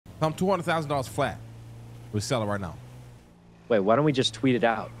I'm $200,000 flat. We sell it right now. Wait, why don't we just tweet it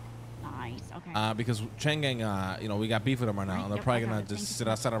out? Nice. Okay. Because Chang Gang, you know, we got beef with them right now, and they're probably gonna just sit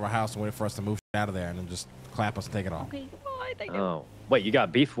outside of our house and wait for us to move out of there, and then just clap us and take it off. Okay. Goodbye. Thank you. Oh, wait, you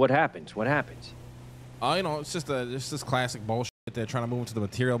got beef? What happens? What happens? You know, it's just this classic bullshit. They're trying to move into the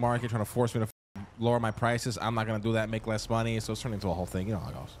material market, trying to force me to lower my prices. I'm not gonna do that, make less money, so it's turning into a whole thing. You know how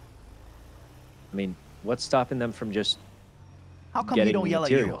it goes. I mean, what's stopping them from just How come getting he don't yell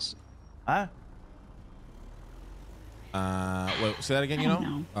materials? at you? Huh? Wait, say that again. You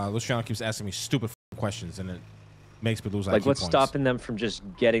know, Luciano keeps asking me stupid questions, and it makes me lose Like, IQ what's points. stopping them from just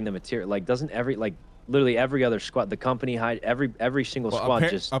getting the material? Like, doesn't literally every other squad, the company every single squad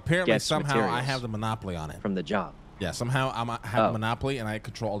just apparently gets somehow materials I have the monopoly on it from the job. Yeah, somehow I have the monopoly, and I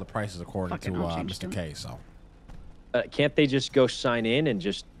control all the prices according to Mr. K. So can't they just go sign in and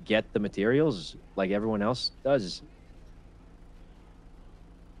just get the materials like everyone else does?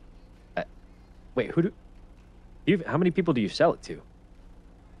 Wait, how many people do you sell it to?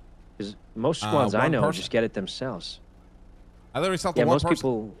 Because most squads I know just get it themselves. I literally sell to one person.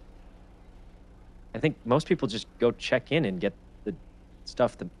 People. I think most people just go check in and get the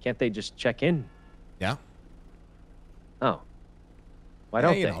stuff. Can't they just check in? Yeah. Oh. Why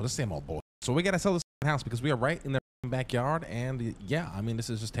don't they? You know, the same old bullshit. So we gotta sell this house because we are right in their backyard, and yeah, I mean, this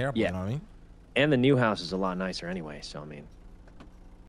is just terrible. Yeah. You know what I mean? And the new house is a lot nicer anyway. So I mean.